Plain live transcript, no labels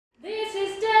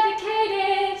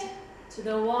to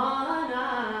the one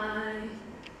I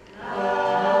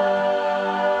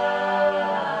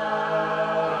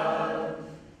love.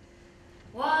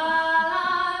 While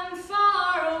I'm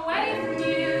far away from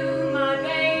you, my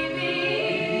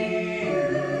baby,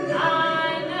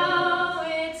 I know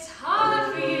it's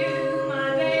hard for you,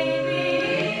 my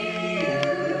baby,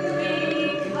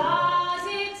 because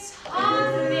it's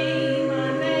hard for me,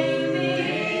 my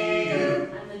baby,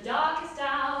 and the darkest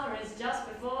hour is just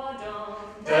before dawn.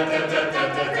 I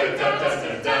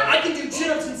can do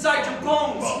chin-ups inside your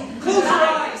bones. Close your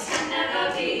eyes. Can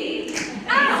never be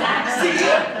exactly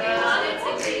what we want it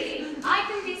to be. I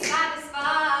can be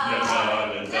satisfied.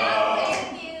 Knowing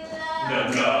you love.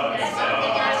 There's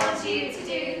something I want you to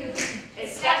do,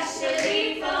 especially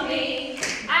for me,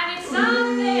 and it's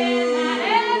something that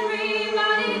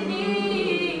everybody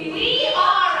needs. We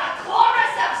are a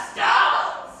chorus of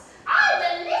stones. I'm a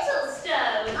little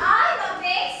stone. I'm a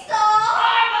big stone.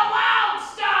 I'm a loud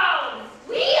stone.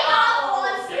 We are all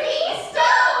three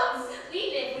stones. We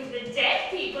live with the dead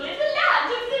people in the land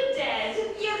of the dead.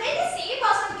 Eurydice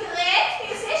was a great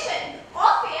musician.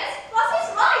 Orpheus was his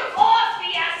wife.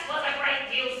 Orpheus was a great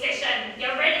musician.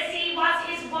 Eurydice was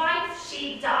his wife. She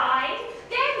died.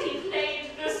 Then he played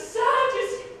the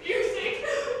saddest music.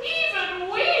 Even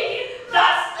we, the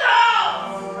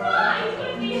stones. Why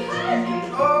would we hurt him?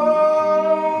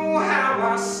 Oh, how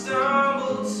I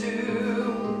stumbled to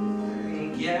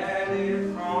get it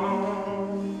wrong.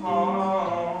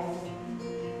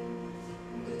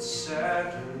 It's sad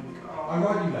and I gone.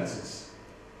 write you letters.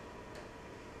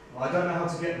 I don't know how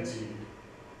to get them to you.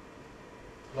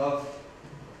 Love,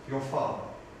 your father.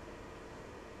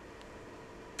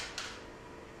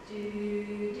 Do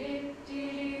do do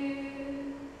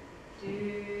do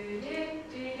do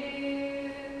do.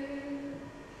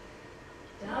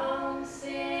 Don't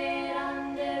sit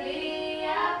under the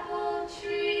apple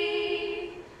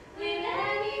tree with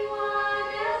anyone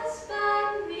else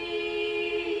but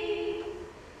me.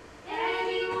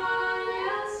 Anyone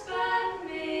else but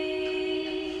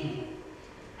me.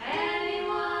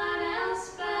 Anyone else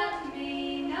but me.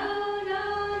 No, no,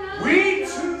 no. We don't two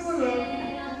sit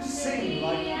alone under sing the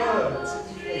like apple birds in the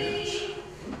tree age.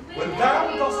 with When thou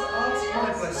dost anyone ask my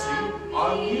else blessing, but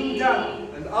I'll me. kneel down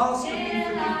and ask of thee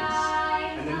forgiveness.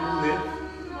 And then we'll live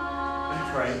and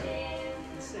pray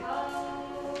and sing.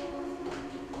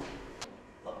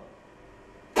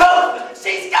 Perfect!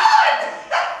 She's gone!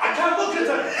 I can't look at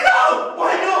her! No!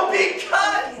 Why not?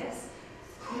 Because... Yes,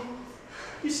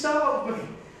 You startled me.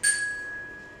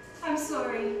 I'm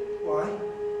sorry. Why? I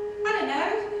don't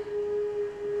know.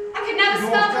 I could never You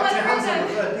spell almost the got your word hands on the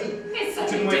rhythm. third beat. It's such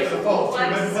Didn't a wait for the difficult fall to word to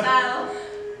remember. spell.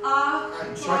 I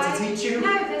tried to teach you. No,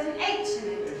 there's an H in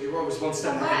it. You were always one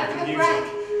step Somewhere, ahead of the a music. breath.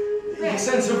 Your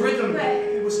sense of rhythm, Breath.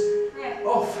 it was Breath.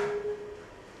 off.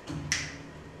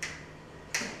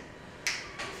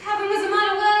 Heaven was a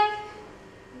mile away.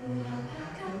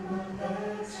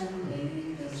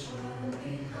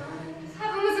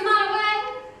 Heaven was a mile away.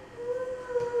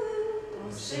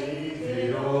 I'll save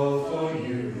it all for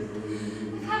you.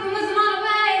 Heaven was a mile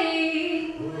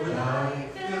away. Would I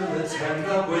fill the tank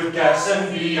up with gas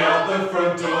and be out the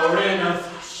front door in a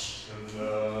flash?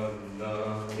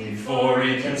 Before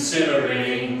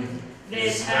reconsidering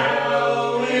this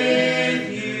hell with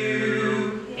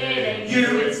you. it ain't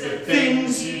You, it's the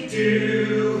things you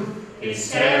do. It's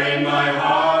tearing my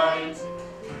heart.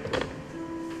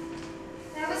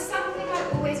 There was something I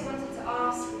always wanted to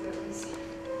ask you. It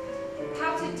was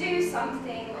how to do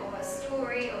something, or a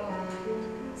story, or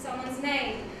someone's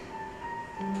name.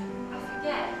 I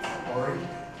forget. Don't worry,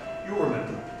 you'll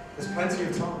remember. There's plenty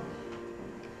of time.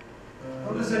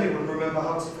 How does anyone remember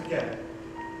how to forget?